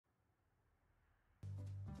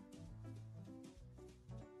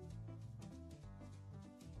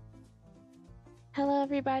Hello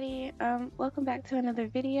everybody, welcome back to another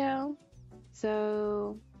video.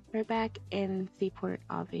 So we're back in Seaport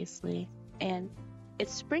obviously, and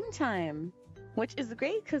it's springtime, which is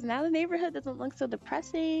great because now the neighborhood doesn't look so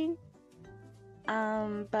depressing.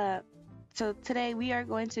 But so today we are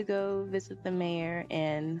going to go visit the mayor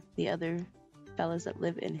and the other fellas that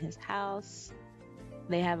live in his house.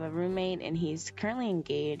 They have a roommate and he's currently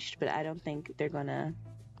engaged, but I don't think they're gonna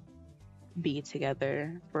be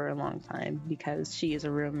together for a long time because she is a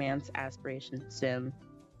romance aspiration sim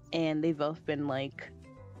and they've both been like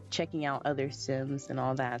checking out other sims and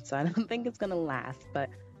all that, so I don't think it's gonna last, but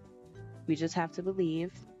we just have to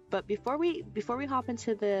believe. But before we hop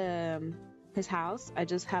into the his house, I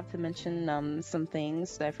just have to mention some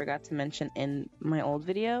things that I forgot to mention in my old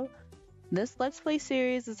video. This let's play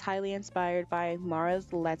series is highly inspired by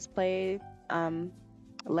Mara's Let's Play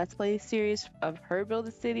series of her Build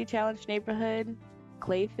a City Challenge Neighborhood,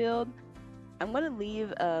 Clayfield. I'm gonna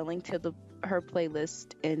leave a link to her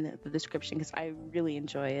playlist in the description because I really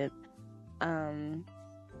enjoy it. And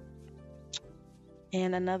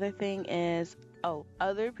another thing is,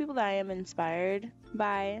 other people that I am inspired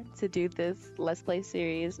by to do this Let's Play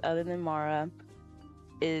series other than Mara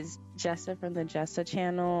is Jessa from the Jessa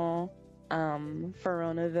channel,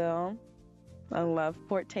 Veronaville. I love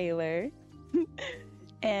Port Taylor.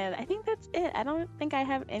 And I think that's it. I don't think I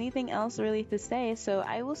have anything else really to say, so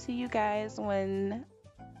I will see you guys when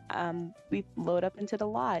we load up into the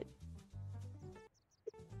lot.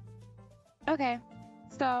 Okay,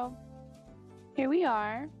 so here we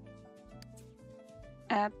are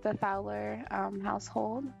at the Fowler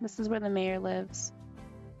household. This is where the mayor lives.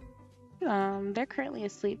 They're currently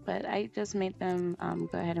asleep, but I just made them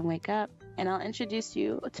go ahead and wake up, and I'll introduce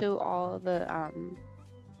you to all the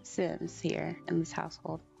Sims here in this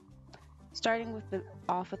household. Starting with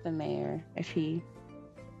off with the mayor, if he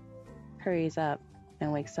hurries up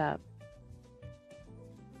and wakes up.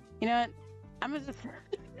 You know what? I'm gonna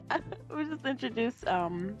just introduce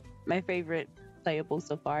my favorite playable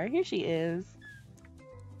so far. Here she is.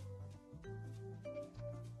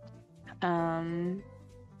 If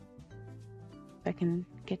I can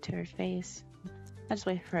get to her face. I'll just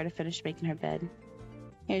wait for her to finish making her bed.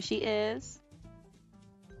 Here she is.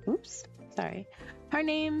 Oops, sorry. Her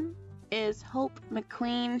name is Hope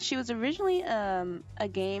McQueen. She was originally a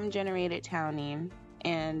game generated townie,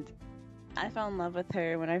 and I fell in love with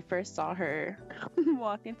her when I first saw her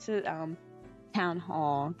walk into town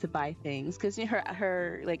hall to buy things, because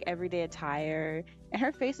her like everyday attire and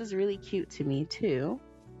her face is really cute to me too.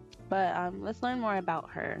 But let's learn more about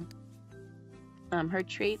her. Her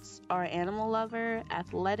traits are animal lover,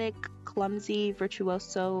 athletic, clumsy,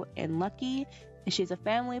 virtuoso, and lucky. And she's a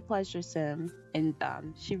family pleasure sim, and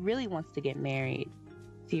she really wants to get married.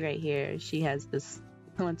 See right here, she has this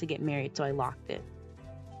want to get married, so I locked it.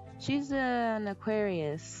 She's an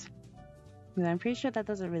Aquarius. I'm pretty sure that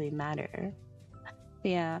doesn't really matter.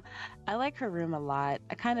 But yeah, I like her room a lot.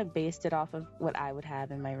 I kind of based it off of what I would have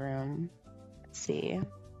in my room. Let's see.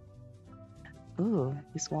 Ooh,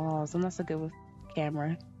 these walls. I'm not so good with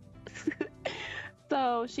camera.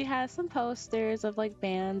 So she has some posters of like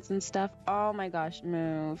bands and stuff. Oh my gosh,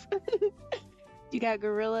 move. You got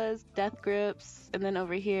Gorillas, Death Grips, and then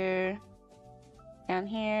over here, down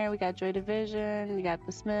here, we got Joy Division, you got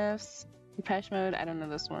the Smiths, Depeche Mode, I don't know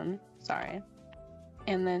this one, sorry.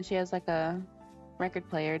 And then she has like a record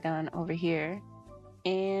player down over here,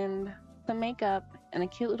 and some makeup, and a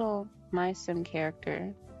cute little My Sim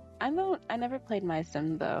character. I never played My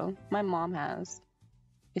Sim though. My mom has.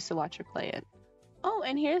 Used to watch her play it. Oh,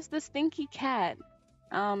 and here's the stinky cat.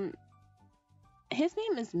 His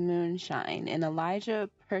name is Moonshine, and Elijah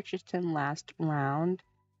purchased him last round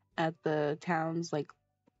at the town's like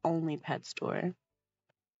only pet store.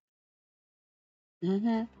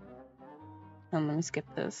 Let me skip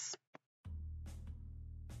this.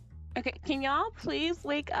 Okay, can y'all please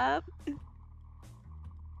wake up?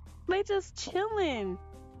 They just chilling.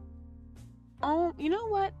 Oh, you know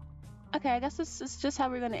what? Okay, I guess this is just how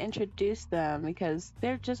we're going to introduce them because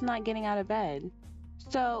they're just not getting out of bed.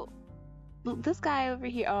 So, this guy over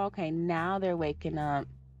here, oh, okay, now they're waking up.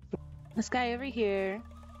 This guy over here,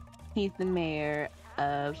 he's the mayor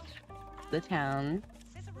of the town.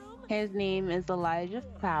 His name is Elijah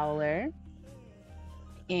Fowler.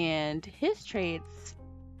 And his traits,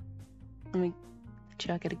 let me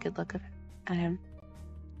try to get a good look at him.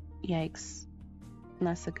 Yikes.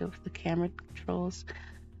 Not so good with the camera controls.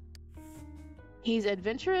 He's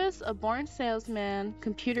adventurous, a born salesman,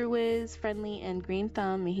 computer whiz, friendly, and green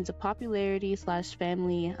thumb. And he's a popularity /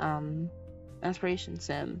 family aspiration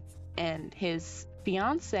sim. And his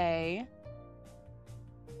fiance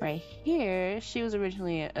right here, she was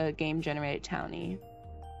originally a game-generated townie.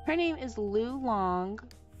 Her name is Lu Long,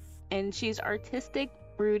 and she's artistic,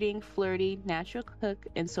 brooding, flirty, natural cook,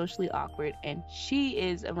 and socially awkward, and she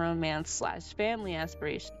is a romance/family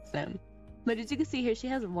aspiration sim. But as you can see here, she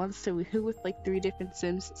has one Woohoo with like 3 different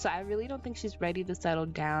sims, so I really don't think she's ready to settle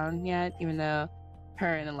down yet, even though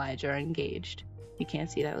her and Elijah are engaged. You can't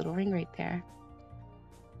see that little ring right there.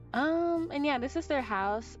 And yeah, this is their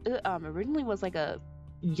house. It originally was like a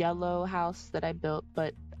yellow house that I built,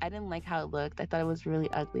 but I didn't like how it looked. I thought it was really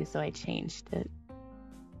ugly, so I changed it.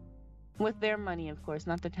 With their money, of course,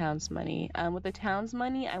 not the town's money. With the town's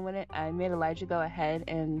money, I made Elijah go ahead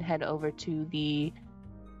and head over to the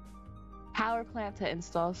power plant to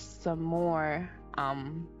install some more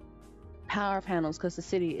power panels because the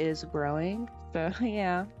city is growing. So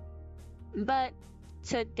yeah. But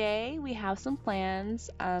today we have some plans.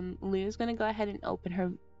 Lou's gonna go ahead and open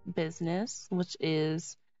her business, which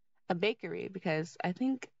is a bakery, because I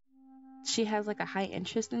think she has like a high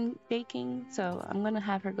interest in baking, so I'm gonna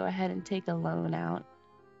have her go ahead and take a loan out.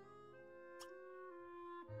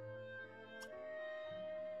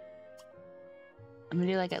 I'm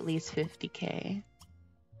gonna do like at least 50K.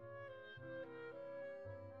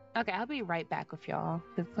 Okay, I'll be right back with y'all.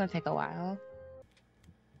 It's gonna take a while.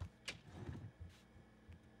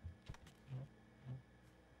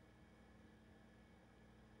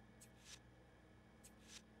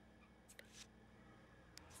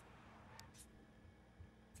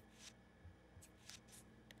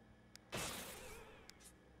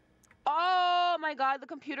 Oh my god, the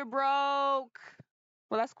computer broke!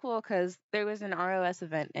 Well, that's cool because there was an ROS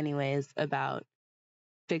event anyways about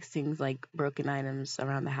fixing like broken items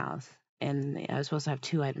around the house. And I was supposed to have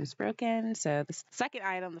 2 items broken. So the second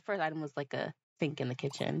item, the first item was like a sink in the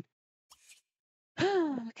kitchen.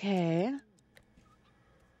 Okay.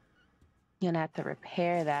 Gonna have to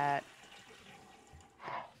repair that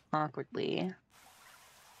awkwardly.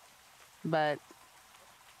 But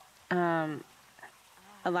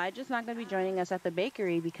Elijah's not gonna be joining us at the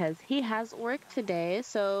bakery because he has work today.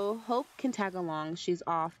 So Hope can tag along. She's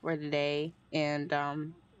off for today, and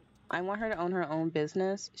I want her to own her own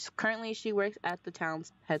business. Currently, she works at the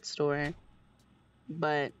town's pet store,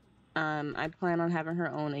 but I plan on having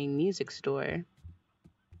her own a music store.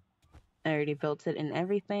 I already built it and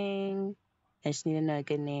everything. I just need to know a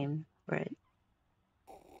good name for it.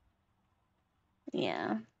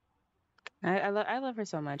 Yeah. I love her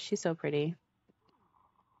so much. She's so pretty.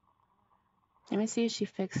 Let me see if she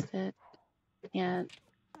fixed it. Yeah.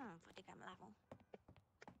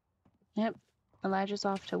 Yep. Elijah's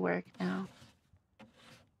off to work now.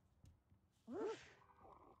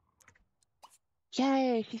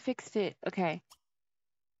 Yay, she fixed it. Okay.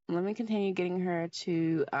 Let me continue getting her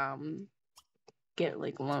to get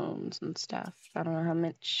like loans and stuff. I don't know how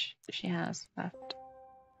much she has left.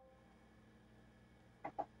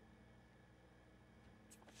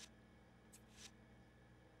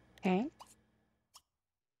 Okay.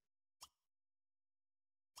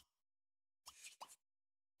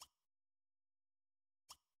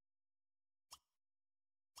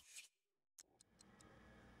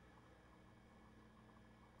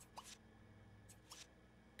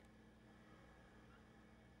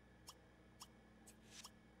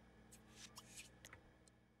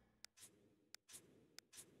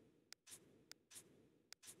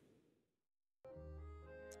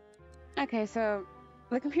 Okay, so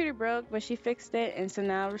the computer broke, but she fixed it, and so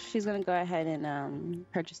now she's gonna go ahead and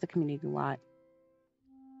purchase the community lot.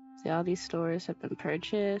 See, all these stores have been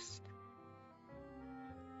purchased,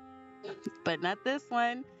 but not this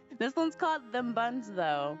one. This one's called the Buns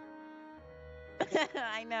Dough.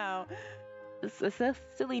 I know. It's a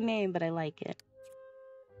silly name, but I like it.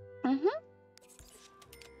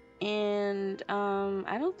 And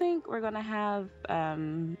I don't think we're gonna have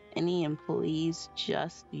any employees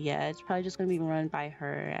just yet. It's probably just gonna be run by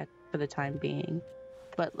her for the time being.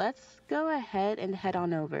 But let's go ahead and head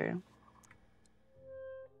on over.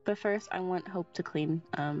 But first, I want Hope to clean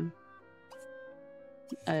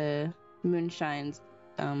Moonshine's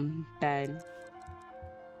bed.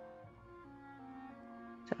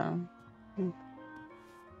 So.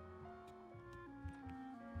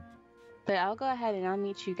 But I'll go ahead and I'll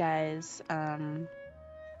meet you guys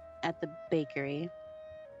at the bakery.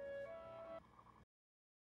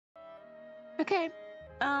 Okay.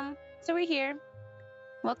 So we're here.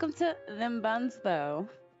 Welcome to them Buns Dough.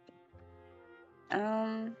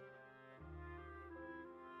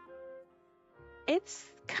 It's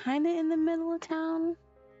kind of in the middle of town.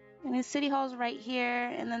 And the city hall's right here,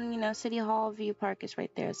 and then, you know, City Hall View Park is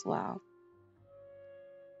right there as well.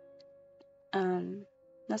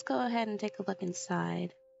 Let's go ahead and take a look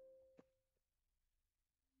inside.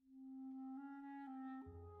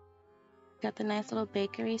 Got the nice little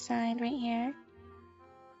bakery sign right here.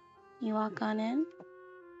 You walk on in.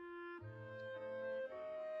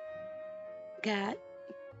 Got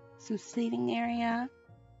some seating area.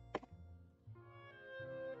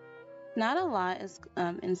 Not a lot is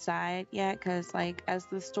inside yet, because like as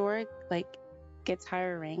the store like gets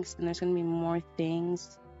higher ranks, and there's gonna be more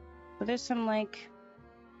things. But there's some like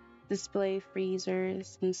display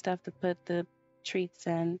freezers and stuff to put the treats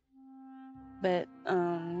in. But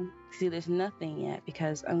see, there's nothing yet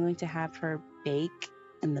because I'm going to have her bake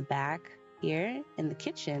in the back here in the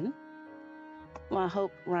kitchen while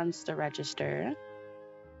Hope runs the register.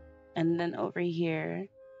 And then over here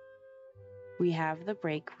we have the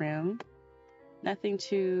break room. Nothing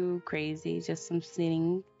too crazy, just some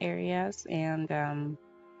seating areas and a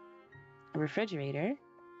refrigerator.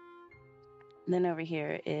 And then over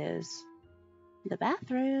here is the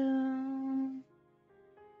bathroom.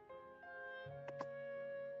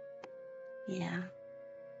 Yeah.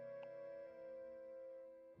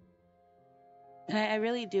 And I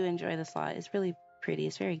really do enjoy this lot. It's really pretty.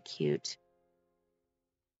 It's very cute.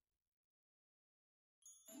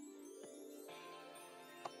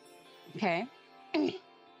 Okay.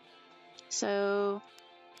 So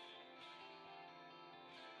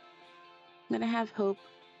I'm gonna have Hope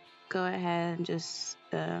go ahead and just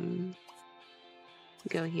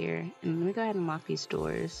go here, and let me go ahead and lock these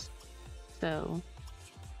doors so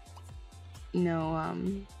no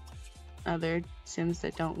other Sims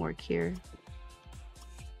that don't work here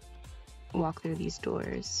walk through these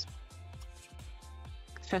doors.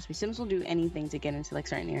 Trust me, Sims will do anything to get into like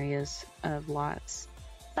certain areas of lots.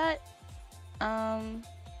 But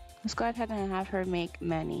let's go ahead and have her make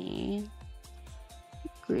many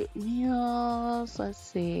group meals. Let's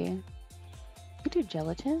see. We could do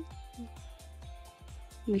gelatin.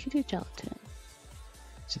 We could do gelatin.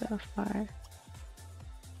 So far.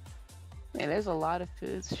 Yeah, there's a lot of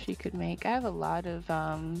foods she could make. I have a lot of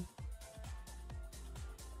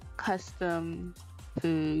custom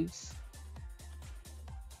foods.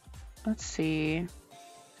 Let's see.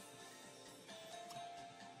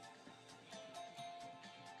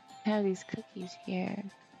 I have these cookies here.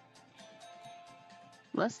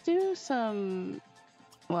 Let's do some,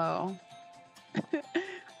 well,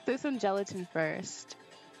 do some gelatin first.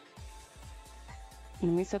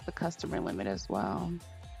 Let me set the customer limit as well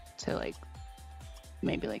to like,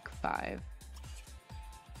 maybe like 5.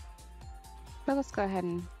 But let's go ahead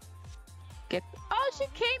and get, oh, she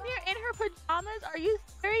came here in her pajamas? Are you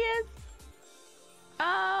serious?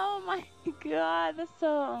 Oh my god, that's so,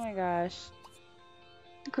 oh my gosh.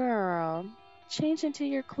 Girl, change into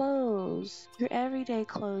your clothes. Your everyday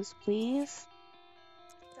clothes, please.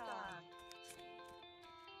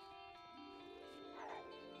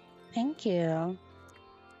 Thank you.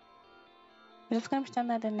 I'm just gonna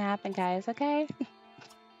pretend that didn't happen, guys, okay?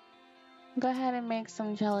 Go ahead and make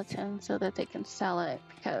some gelatin so that they can sell it,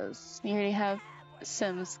 because you already have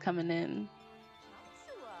Sims coming in.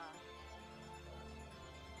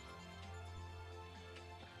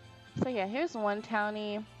 So yeah, here's one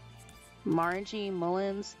townie, Margie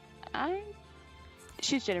Mullins.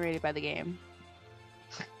 She's generated by the game.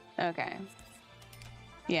 Okay.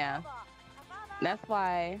 Yeah. That's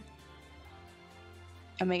why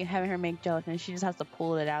I'm having her make gelatin. She just has to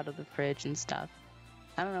pull it out of the fridge and stuff.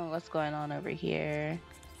 I don't know what's going on over here.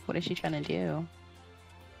 What is she trying to do?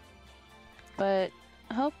 But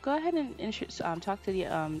Hope, go ahead and talk to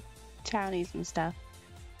the townies and stuff.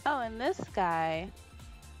 Oh, and this guy,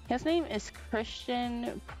 his name is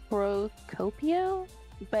Christian Procopio,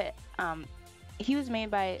 but he was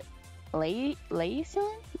made by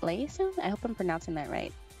Layson? I hope I'm pronouncing that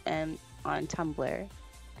right. And on Tumblr.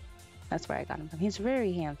 That's where I got him from. He's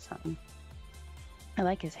very handsome. I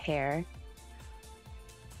like his hair.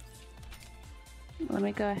 Let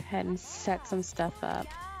me go ahead and set some stuff up.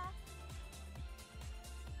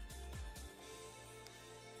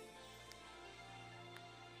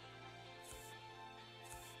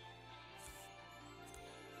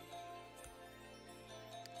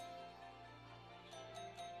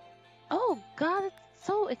 Oh god, it's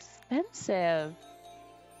so expensive.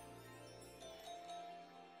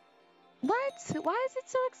 What? Why is it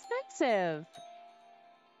so expensive?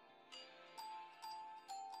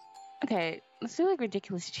 Okay, let's do like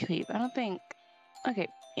ridiculously cheap. I don't think... Okay,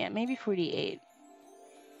 yeah, maybe 48.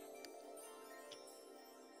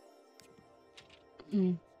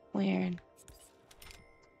 Weird.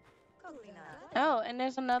 Oh, and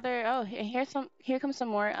there's another... Oh, here comes some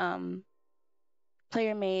more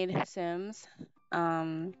player-made Sims.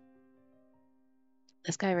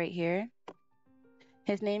 This guy right here.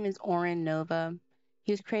 His name is Oren Nova.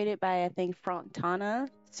 He was created by, I think, Frontana.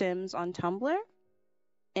 Sims on Tumblr.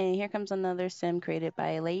 And here comes another sim created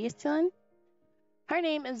by Laistin. Her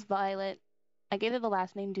name is Violet. I gave her the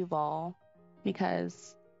last name Duval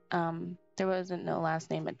because there wasn't no last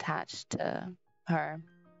name attached to her.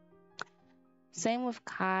 Same with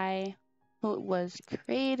Kai, who was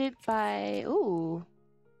created by, ooh,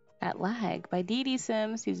 that lag, by DD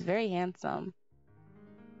Sims. He's very handsome.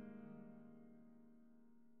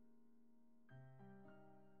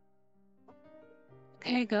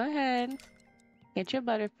 Okay, go ahead. Get your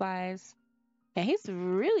butterflies. Yeah, he's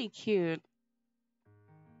really cute.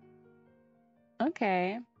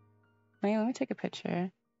 Okay. Wait, let me take a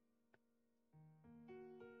picture.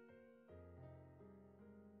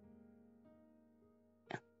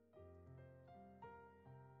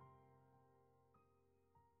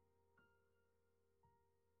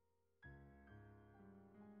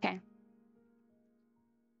 Okay.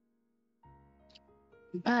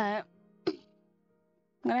 But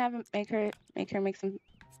I'm gonna have him make her make some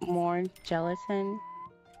more gelatin.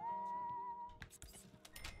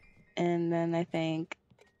 And then I think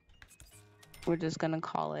we're just gonna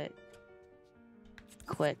call it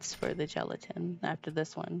quits for the gelatin after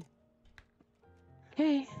this one.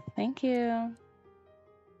 Okay, thank you.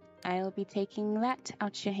 I'll be taking that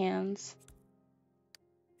out your hands.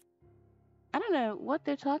 I don't know what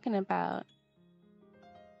they're talking about.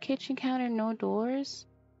 Kitchen counter, no doors?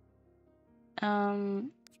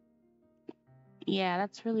 Yeah,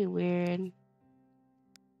 that's really weird.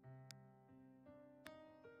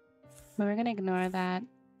 But we're gonna ignore that.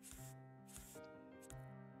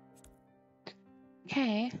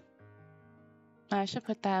 Okay. I should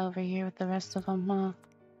put that over here with the rest of them, huh?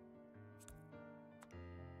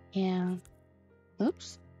 Yeah.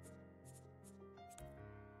 Oops.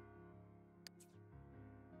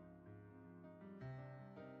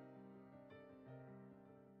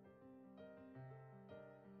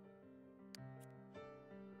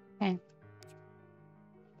 Okay.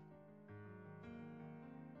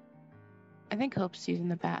 I think Hope's using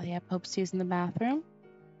the bath. Yep, Hope's using the bathroom.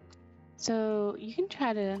 So you can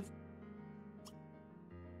try to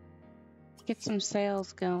get some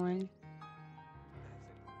sales going.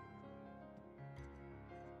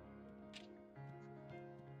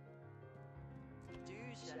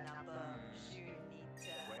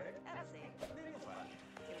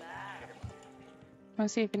 I'll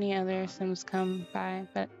see if any other Sims come by,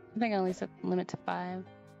 but I think I only set the limit to 5.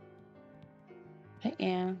 But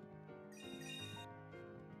yeah.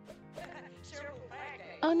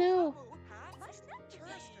 Oh no!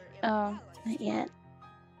 Oh, not yet.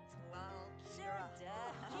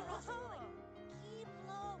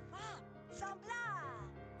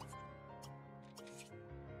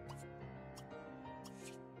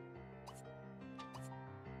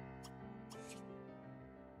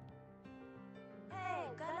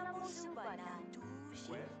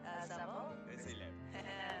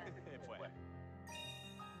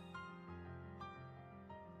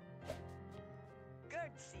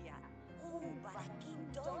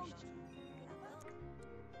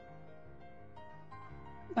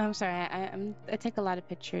 I'm sorry. I take a lot of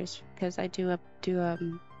pictures because I do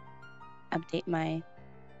update my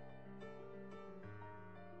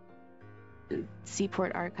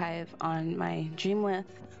Seaport archive on my Dreamwidth,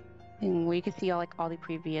 and where you can see all the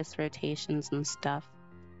previous rotations and stuff.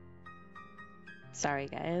 Sorry,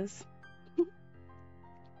 guys.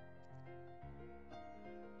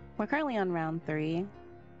 We're currently on round 3.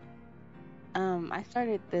 I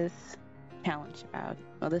started this challenge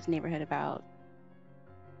this neighborhood about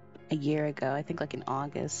a year ago. I think like in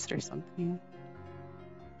August or something.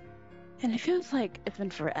 And it feels like it's been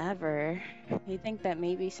forever. You think that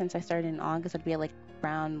maybe since I started in August, I'd be at like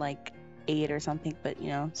around like 8 or something, but you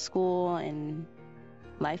know, school and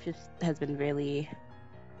life has been really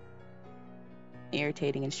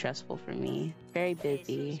irritating and stressful for me. Very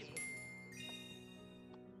busy.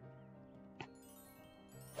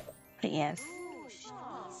 But yes.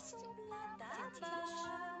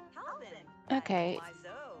 Okay.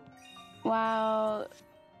 Wow.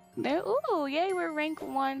 There. Ooh, yay! We're rank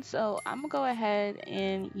 1, so I'm gonna go ahead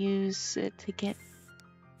and use it to get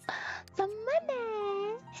some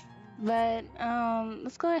money. But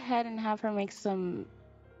let's go ahead and have her make some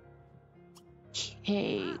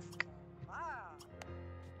cake.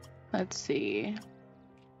 Let's see.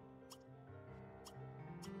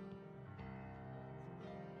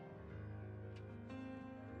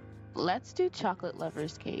 Let's do chocolate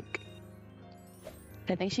lover's cake.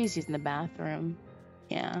 I think she's using the bathroom.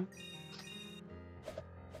 Yeah.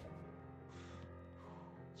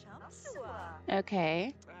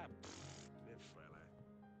 Okay.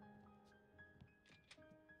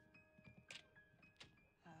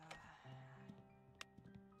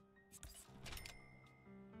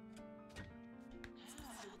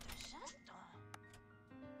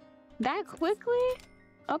 That quickly?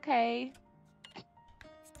 Okay.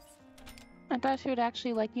 I thought she would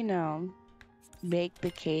actually, like, bake the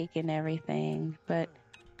cake and everything. But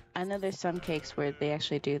I know there's some cakes where they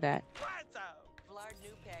actually do that.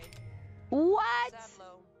 What?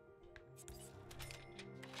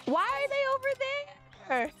 Why are they over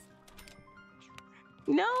there?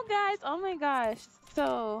 No, guys. Oh my gosh.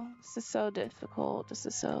 This is so difficult. This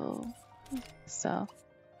is so.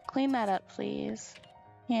 Clean that up, please.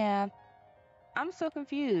 Yeah. I'm so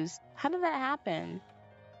confused. How did that happen?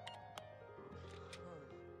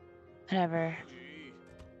 Whatever.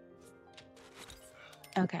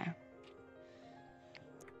 Okay.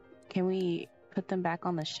 Can we put them back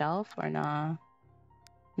on the shelf or nah?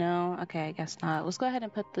 No? Okay, I guess not. Let's go ahead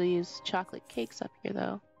and put these chocolate cakes up here,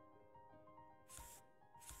 though.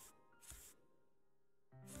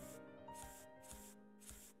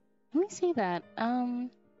 Let me see that. I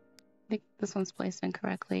think this one's placed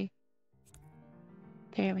incorrectly.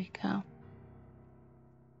 There we go.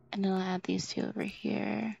 And then I'll add these two over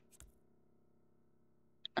here.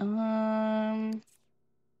 We're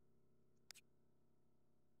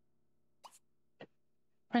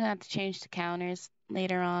gonna have to change the counters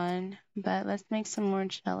later on, but let's make some more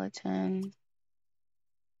gelatin.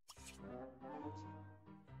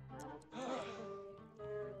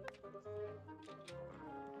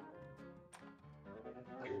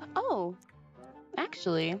 Oh,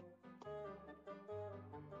 actually.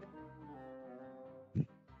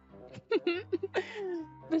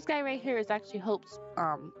 This guy right here is actually Hope's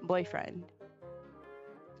boyfriend.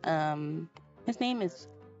 His name is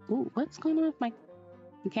what's going on with my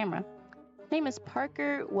camera? His name is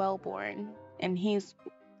Parker Wellborn, and he's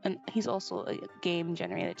also a game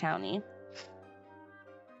generator townie.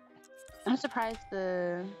 I'm surprised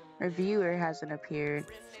the reviewer hasn't appeared.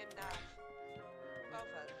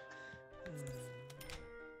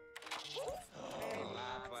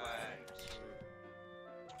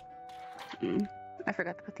 I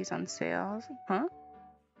forgot to put these on sales. Huh?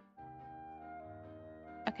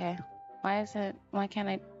 Okay. Why can't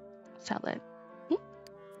I sell it?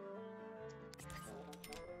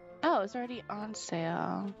 Oh, it's already on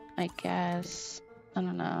sale. I guess. I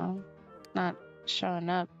don't know. Not showing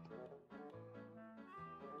up.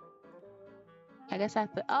 I guess I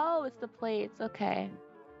have to. Oh, it's the plates. Okay.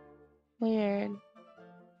 Weird.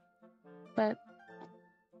 But.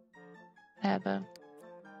 Whatever.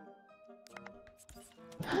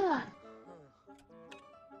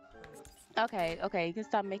 Okay, you can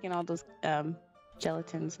stop making all those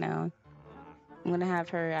gelatins now. I'm gonna have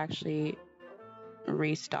her actually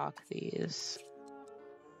restock these.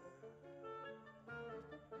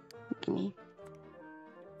 Gimme.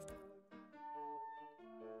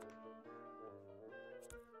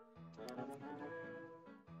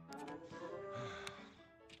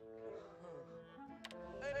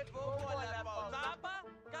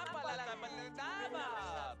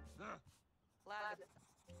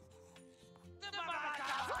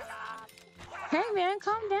 Hey man,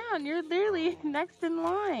 calm down. You're literally next in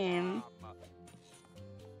line.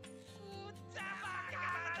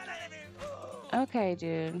 Okay,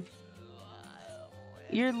 dude.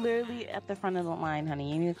 You're literally at the front of the line,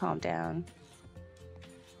 honey. You need to calm down.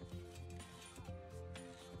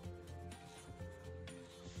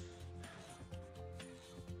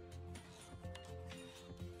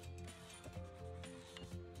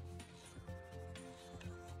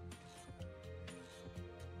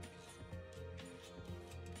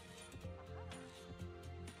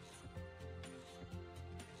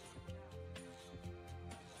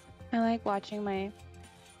 I like watching my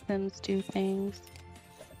Sims do things.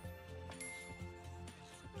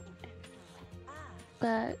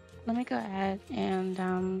 But let me go ahead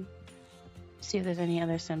and see if there's any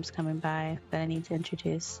other Sims coming by that I need to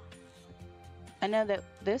introduce. I know that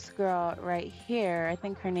this girl right here, I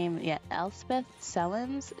think her name, Elspeth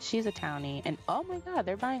Sellens, she's a townie. And oh my god,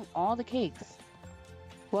 they're buying all the cakes.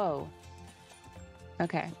 Whoa.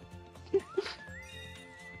 Okay.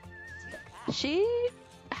 She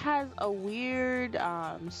has a weird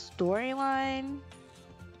storyline.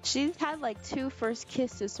 She's had like 2 first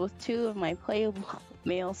kisses with 2 of my playable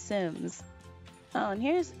male Sims. Oh, and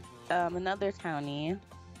here's another townie.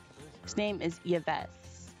 His name is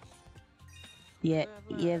Yves.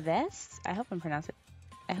 Yves? I hope I'm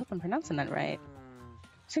pronouncing that right.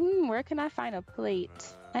 So, where can I find a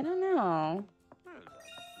plate? I don't know.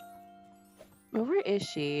 But where is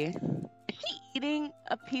she? Is she eating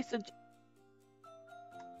a piece of...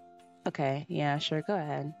 Okay, yeah, sure, go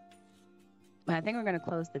ahead. But I think we're gonna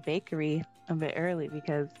close the bakery a bit early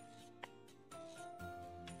because...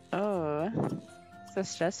 Oh, so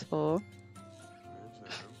stressful.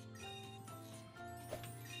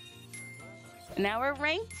 Now we're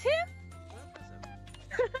ranked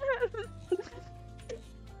 2?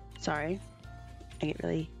 Sorry. I get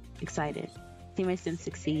really excited. See my Sims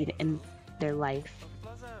succeed in their life.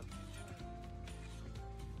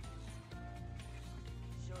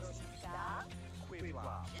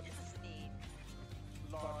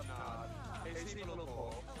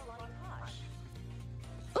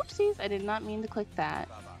 Oopsies, I did not mean to click that.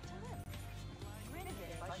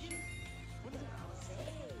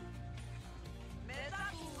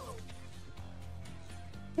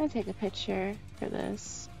 I'm gonna take a picture for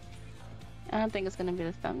this. I don't think it's gonna be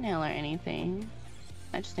the thumbnail or anything.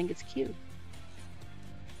 I just think it's cute.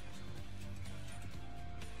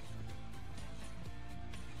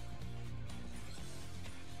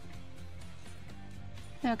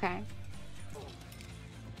 Okay.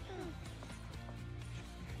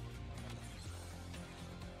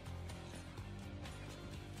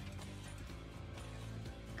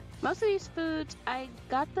 Most of these foods, I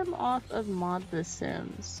got them off of Mod The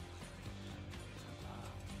Sims.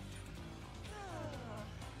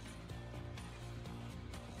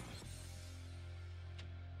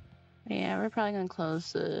 Yeah, we're probably gonna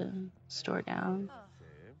close the store down.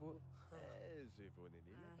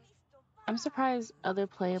 I'm surprised other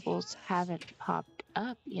playables haven't popped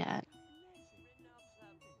up yet.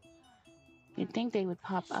 You'd think they would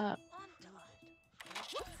pop up.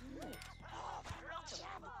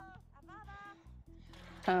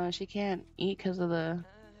 Oh, she can't eat because of the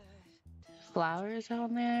flowers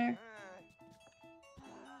on there.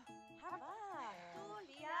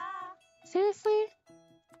 Seriously?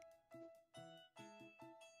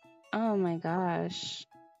 Oh my gosh.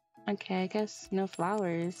 Okay, I guess no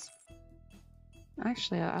flowers.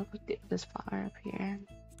 Actually, I'll put this flower up here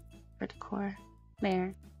for decor.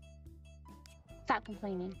 There. Stop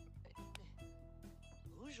complaining.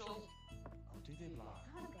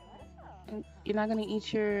 You're not gonna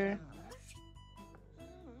eat your...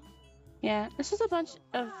 Yeah, this is a bunch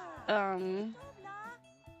of,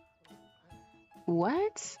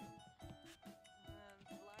 What?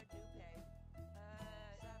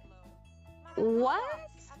 What?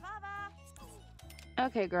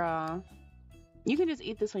 Okay, girl. You can just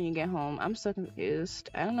eat this when you get home. I'm so confused.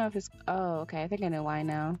 I don't know if it's... Oh, okay. I think I know why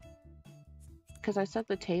now. Because I set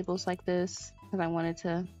the tables like this because I wanted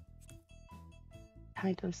to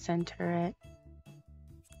kind of center it.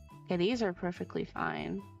 Okay, these are perfectly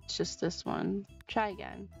fine. It's just this one. Try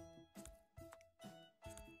again.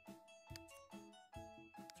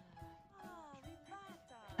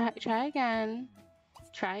 Try again.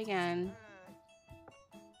 Try again.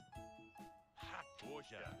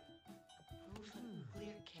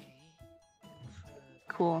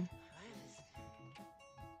 Cool.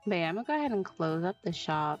 But yeah, I'm gonna go ahead and close up the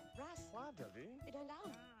shop.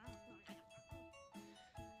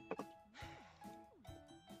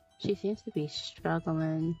 She seems to be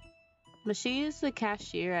struggling. But she is the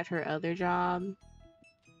cashier at her other job.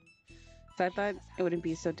 So I thought it wouldn't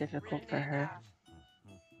be so difficult for her.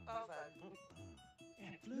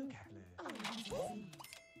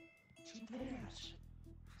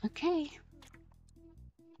 Okay.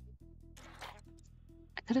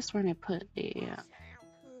 I could have sworn I put a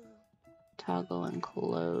toggle and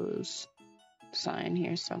close sign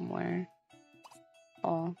here somewhere.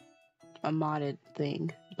 Oh, a modded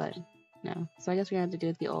thing, but no. So I guess we're gonna have to do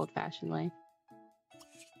it the old-fashioned way.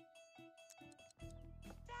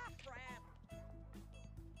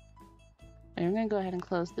 And we're gonna go ahead and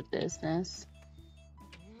close the business.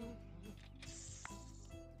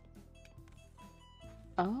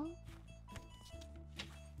 Oh.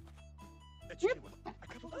 Yep.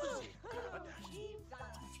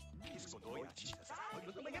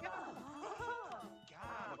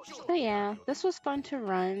 So yeah, this was fun to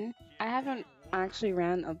run. I haven't actually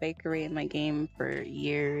ran a bakery in my game for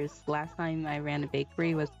years. Last time I ran a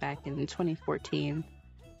bakery was back in 2014.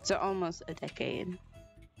 So almost a decade.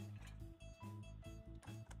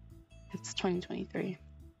 It's 2023.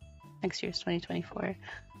 Next year's 2024.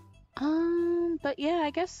 But yeah, I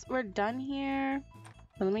guess we're done here.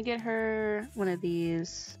 But let me get her one of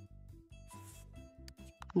these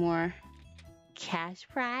more cash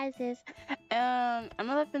prizes. I'm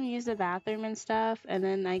gonna let them use the bathroom and stuff, and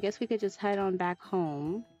then I guess we could just head on back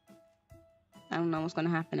home. I don't know what's gonna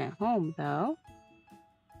happen at home though.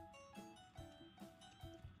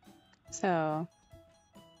 So,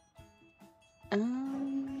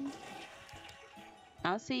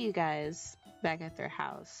 I'll see you guys back at their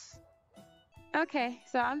house. Okay,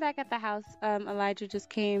 so I'm back at the house. Elijah just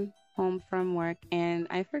came home from work, and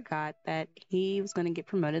I forgot that he was going to get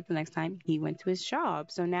promoted the next time he went to his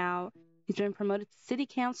job. So now he's been promoted to City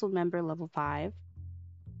Council member level 5.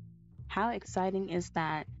 How exciting is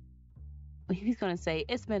that? He's gonna say,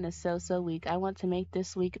 "It's been a so-so week. I want to make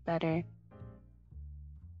this week better."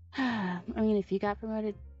 I mean, if you got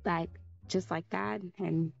promoted like just like that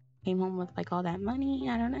and came home with like all that money,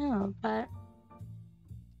 I don't know, but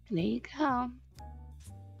there you go.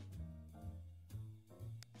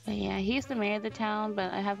 But yeah, he's the mayor of the town,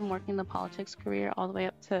 but I have him working the politics career all the way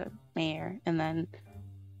up to mayor, and then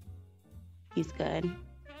he's good.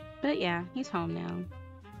 But yeah, he's home now.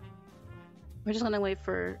 We're just gonna wait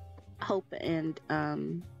for Hope and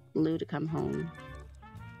Lou to come home.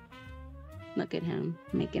 Look at him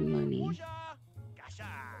making money.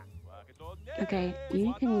 Okay,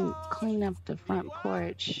 you can clean up the front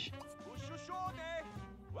porch.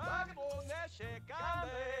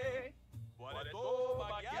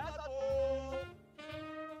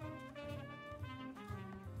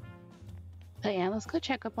 But yeah, let's go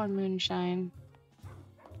check up on Moonshine.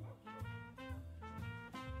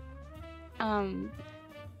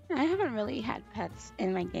 I haven't really had pets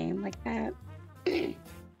in my game like that.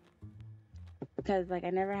 Because like I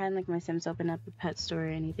never had like my Sims open up a pet store or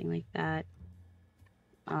anything like that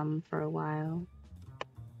for a while.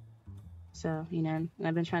 So, you know,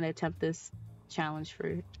 I've been trying to attempt this challenge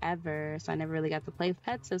forever, so I never really got to play with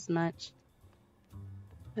pets as much.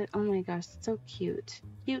 But oh my gosh, so cute.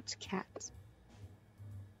 Cute cat.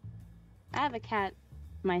 I have a cat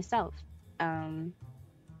myself.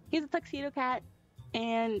 He's a tuxedo cat,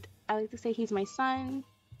 and I like to say he's my son.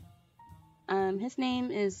 His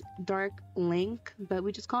name is Dark Link, but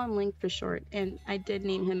we just call him Link for short. And I did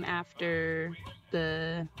name him after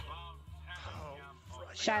the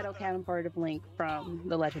shadow counterpart of Link from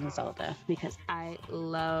The Legend of Zelda, because I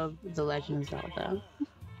love The Legend of Zelda.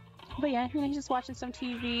 But yeah, you know, he's just watching some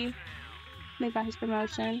TV. They got his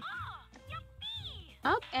promotion.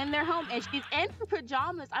 Oh, and they're home, and she's in her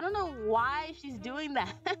pajamas. I don't know why she's doing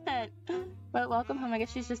that. But welcome home. I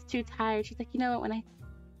guess she's just too tired. She's like, you know what, when I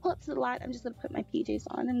pull up to the lot, I'm just gonna put my PJs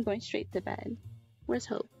on and I'm going straight to bed. Where's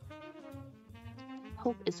Hope?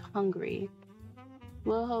 Hope is hungry.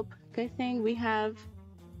 Well, Hope, good thing we have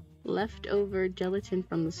leftover gelatin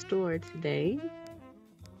from the store today.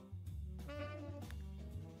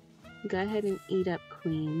 Go ahead and eat up,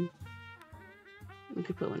 Queen. We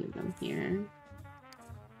could put one of them here.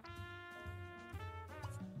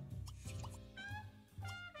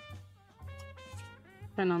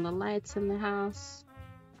 Turn on the lights in the house.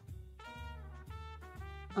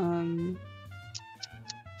 I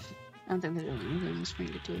don't think there's anything else for me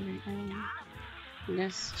to do right now. I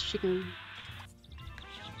guess she can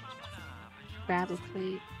grab a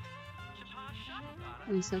plate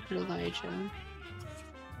and so could Elijah.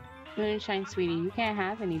 Moonshine, sweetie, you can't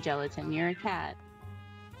have any gelatin. You're a cat.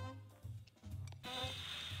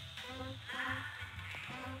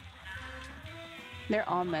 They're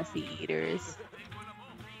all messy eaters.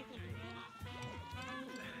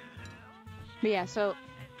 But yeah, so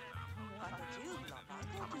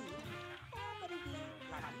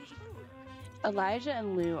Elijah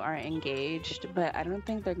and Lou are engaged, but I don't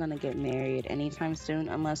think they're gonna get married anytime soon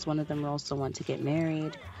unless one of them also want to get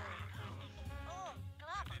married.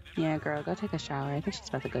 Yeah, girl, go take a shower. I think she's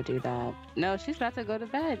about to go do that. No, she's about to go to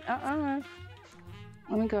bed. Let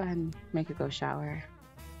me go ahead and make her go shower.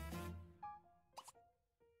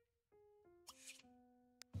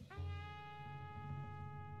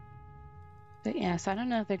 But yeah, so I don't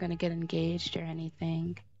know if they're gonna get engaged or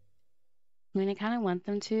anything. I mean, I kind of want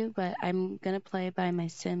them to, but I'm gonna play by my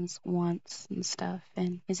Sims wants and stuff.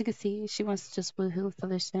 And as you can see, she wants to just woohoo with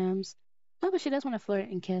other Sims. Oh, but she does want to flirt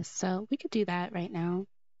and kiss, so we could do that right now.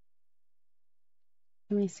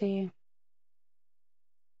 Let me see.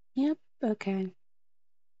 Yep, okay.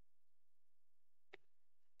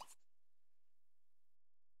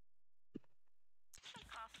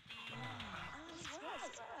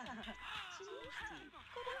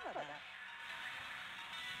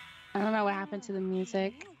 I don't know what happened to the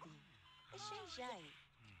music.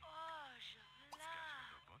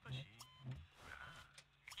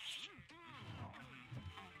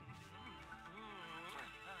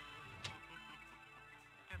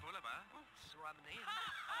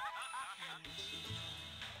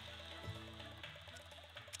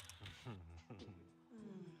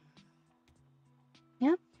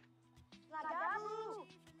 Yep.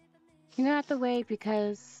 You're gonna have to wait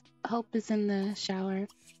because Hope is in the shower.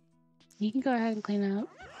 You can go ahead and clean up.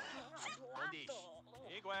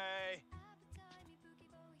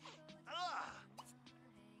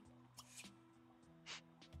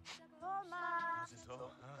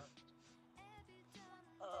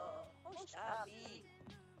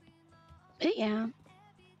 But yeah,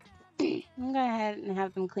 I'm gonna go ahead and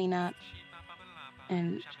have them clean up.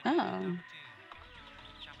 And oh,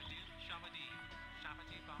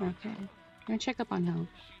 okay. Let me check up on Hope.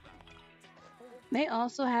 They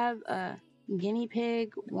also have a guinea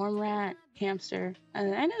pig, worm rat, hamster. I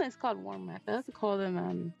know it's called worm rat, but I have to call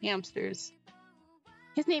them hamsters.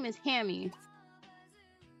 His name is Hammy.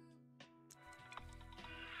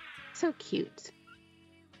 So cute.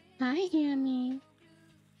 Hi, Hammy.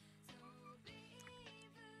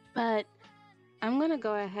 But I'm gonna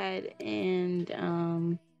go ahead and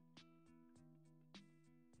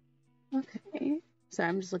okay. Sorry,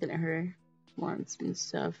 I'm just looking at her wants and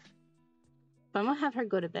stuff. But I'm gonna have her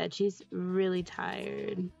go to bed. She's really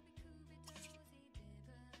tired.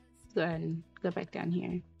 Let's go ahead and go back down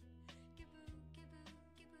here.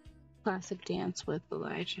 Classic dance with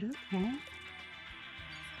Elijah. Okay.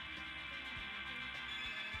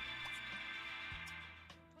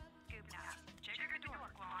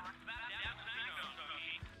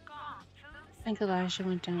 I think Elijah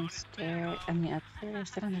went downstairs. I mean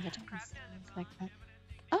upstairs. I don't have a downstairs like that.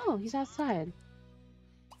 Oh, he's outside.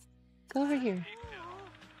 Go over here.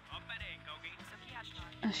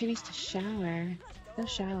 Oh, she needs to shower. Go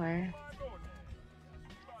shower.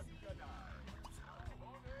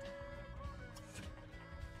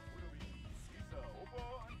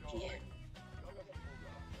 Yeah.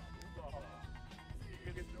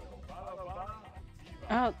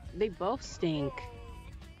 Oh, they both stink.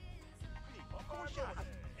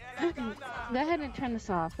 Okay, go ahead and turn this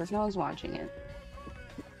off because no one's watching it.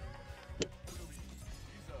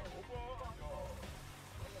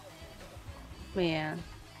 But yeah.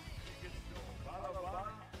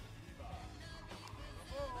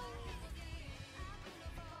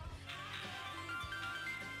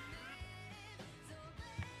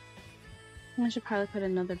 I should probably put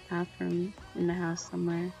another bathroom in the house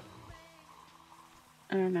somewhere.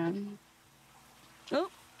 I don't know. Oh!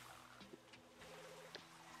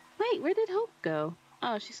 Wait, where did Hope go?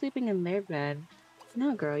 Oh, she's sleeping in their bed.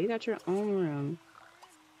 No, girl, you got your own room.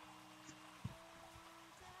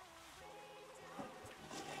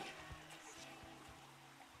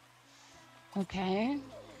 Okay.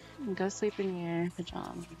 Go sleep in your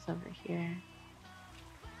pajamas over here.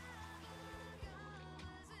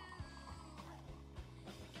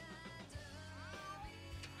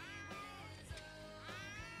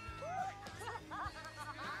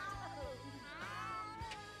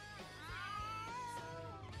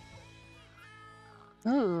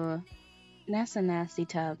 Ooh, that's a nasty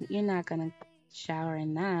tub. You're not gonna shower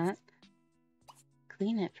in that.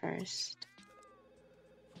 Clean it first.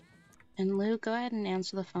 And Lou, go ahead and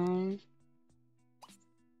answer the phone.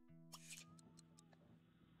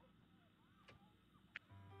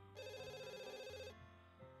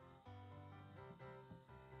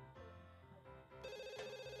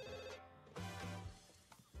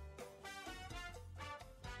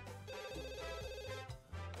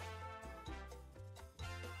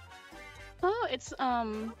 Oh, it's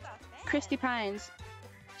Christy Pines.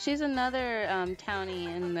 She's another townie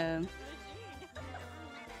in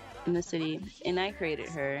the city, and I created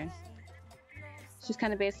her. She's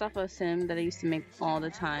kind of based off of a sim that I used to make all the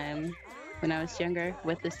time when I was younger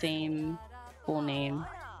with the same full name,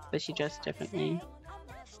 but she dressed differently.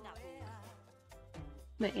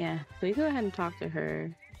 But yeah, so you go ahead and talk to her.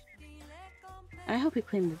 I hope he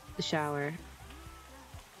cleaned the shower.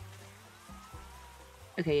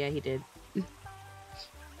 Okay, yeah, he did.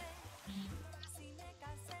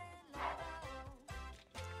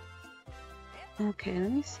 Okay,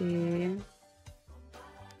 let me see.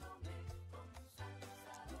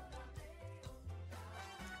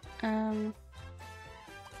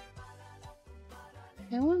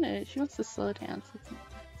 She wants to slow dance.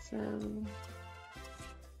 So,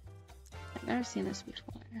 I've never seen this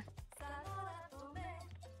before.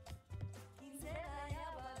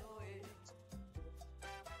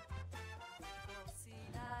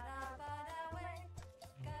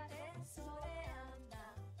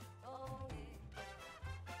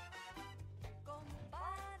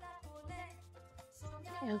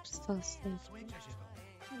 I hope she's still asleep.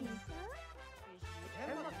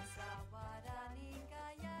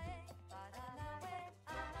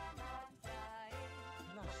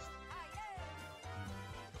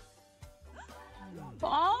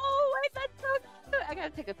 Oh, wait, that's so cute. I gotta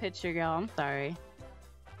take a picture, girl. I'm sorry.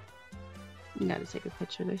 You gotta take a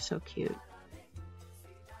picture. They're so cute.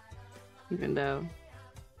 Even though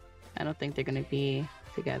I don't think they're gonna be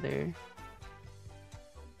together.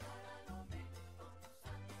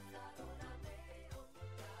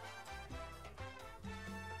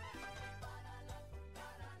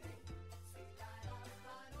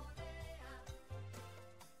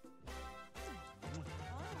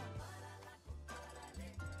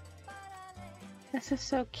 This is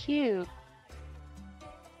so cute.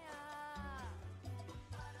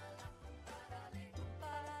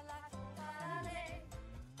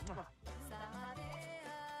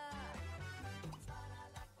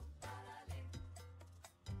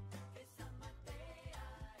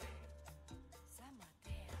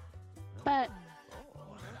 But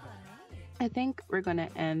I think we're gonna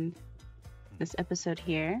end this episode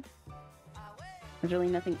here. There's really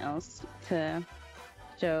nothing else to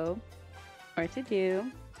show or to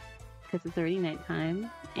do because it's already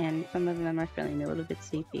nighttime and some of them are feeling a little bit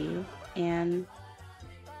sleepy. And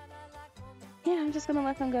yeah, I'm just gonna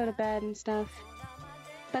let them go to bed and stuff.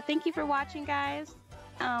 But thank you for watching, guys.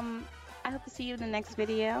 I hope to see you in the next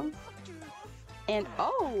video. And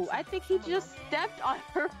oh, I think he just stepped on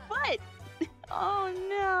her foot. Oh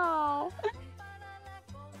no.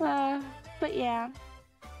 But yeah,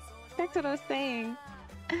 back to what I was saying.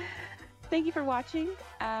 Thank you for watching.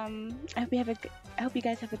 I hope you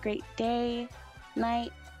guys have a great day,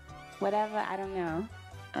 night, whatever. I don't know.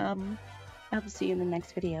 I hope to see you in the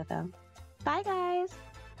next video though. Bye guys.